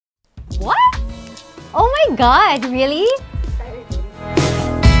my God, really?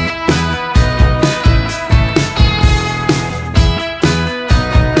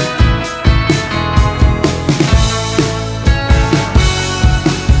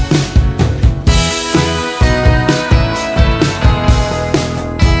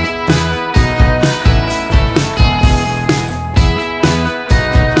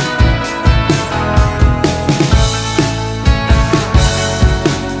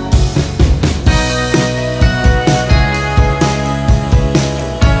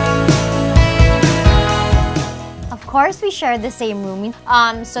 Of course, we share the same room.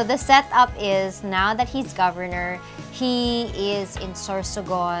 So the setup is, now that he's governor, he is in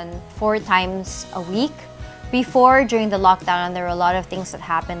Sorsogon 4 times a week. Before, during the lockdown, there were a lot of things that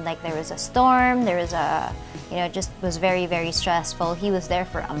happened, like there was a storm, there was a, just was very, very stressful. He was there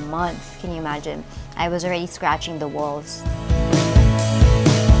for a month, can you imagine? I was already scratching the walls.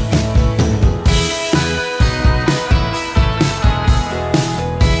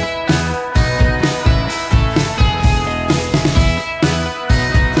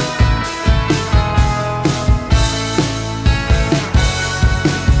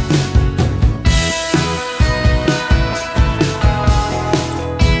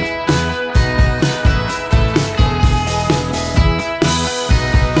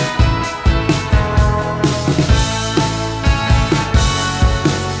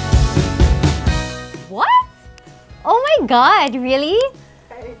 God, really?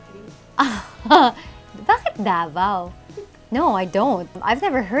 Currently. Bakit Davao? No, I don't. I've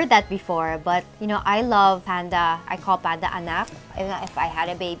never heard that before, but I love Panda. I call Panda anak. If I had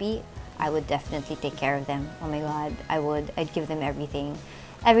a baby, I would definitely take care of them. Oh my God, I would. I'd give them everything.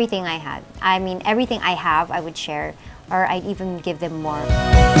 Everything I had. I mean, everything I have, I would share, or I'd even give them more.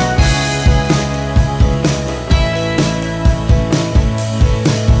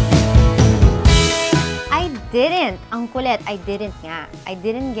 Didn't. Ang kulit, I didn't nga. I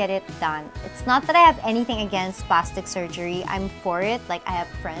didn't get it done. It's not that I have anything against plastic surgery. I'm for it. Like, I have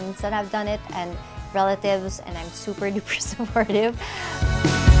friends that have done it and relatives, and I'm super duper supportive.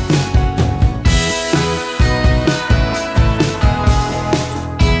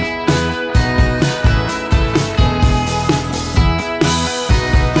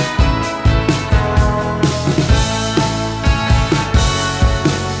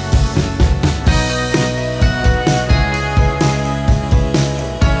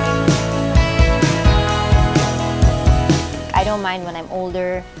 I don't mind when I'm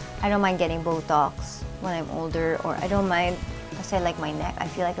older. I don't mind getting Botox when I'm older, or I don't mind, because I like my neck. I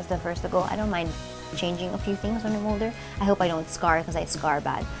feel like it's the first to go. I don't mind changing a few things when I'm older. I hope I don't scar, because I scar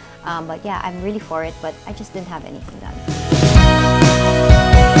bad. But yeah, I'm really for it, but I just didn't have anything done.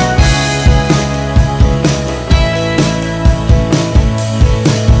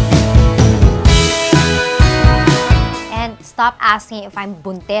 And stop asking if I'm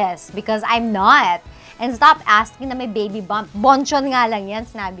buntis, because I'm not. And stop asking na may baby bump. Bonchon nga lang yan,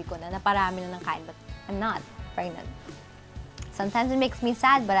 sinabi ko na parami na ng kain, but I'm not pregnant. Sometimes it makes me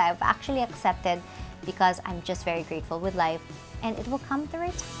sad, but I've actually accepted, because I'm just very grateful with life, and it will come the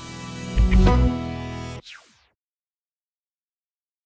right time.